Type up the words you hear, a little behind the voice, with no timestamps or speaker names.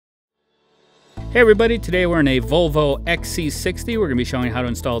Hey everybody, today we're in a Volvo XC60. We're going to be showing you how to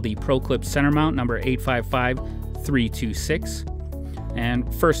install the ProClip center mount number 855326.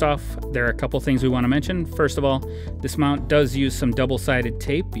 And first off, there are a couple things we want to mention. First of all, this mount does use some double-sided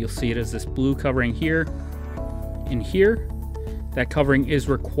tape. You'll see it as this blue covering here and here. That covering is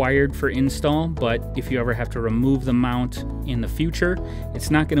required for install, but if you ever have to remove the mount in the future, it's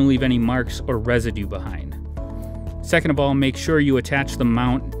not going to leave any marks or residue behind. Second of all, make sure you attach the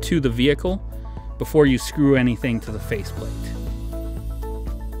mount to the vehicle before you screw anything to the faceplate.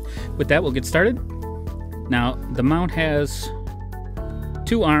 With that, we'll get started. Now, the mount has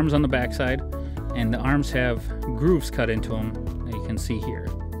two arms on the backside, and the arms have grooves cut into them that you can see here.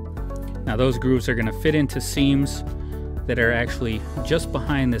 Now, those grooves are going to fit into seams that are actually just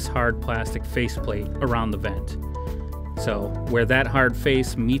behind this hard plastic faceplate around the vent. So, where that hard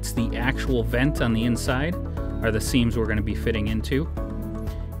face meets the actual vent on the inside are the seams we're going to be fitting into.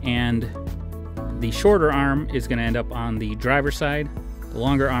 And the shorter arm is going to end up on the driver's side, the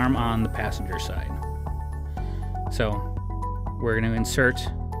longer arm on the passenger side. So we're going to insert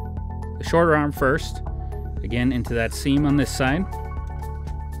the shorter arm first, again into that seam on this side.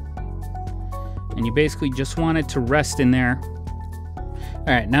 And you basically just want it to rest in there. All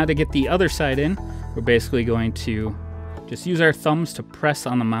right, now to get the other side in, we're basically going to just use our thumbs to press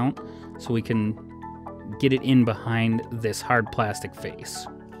on the mount so we can get it in behind this hard plastic face.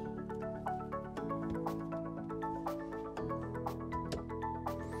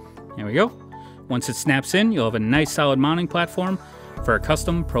 There we go. Once it snaps in, you'll have a nice solid mounting platform for a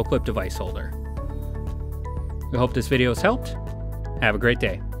custom ProClip device holder. We hope this video has helped. Have a great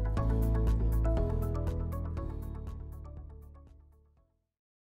day.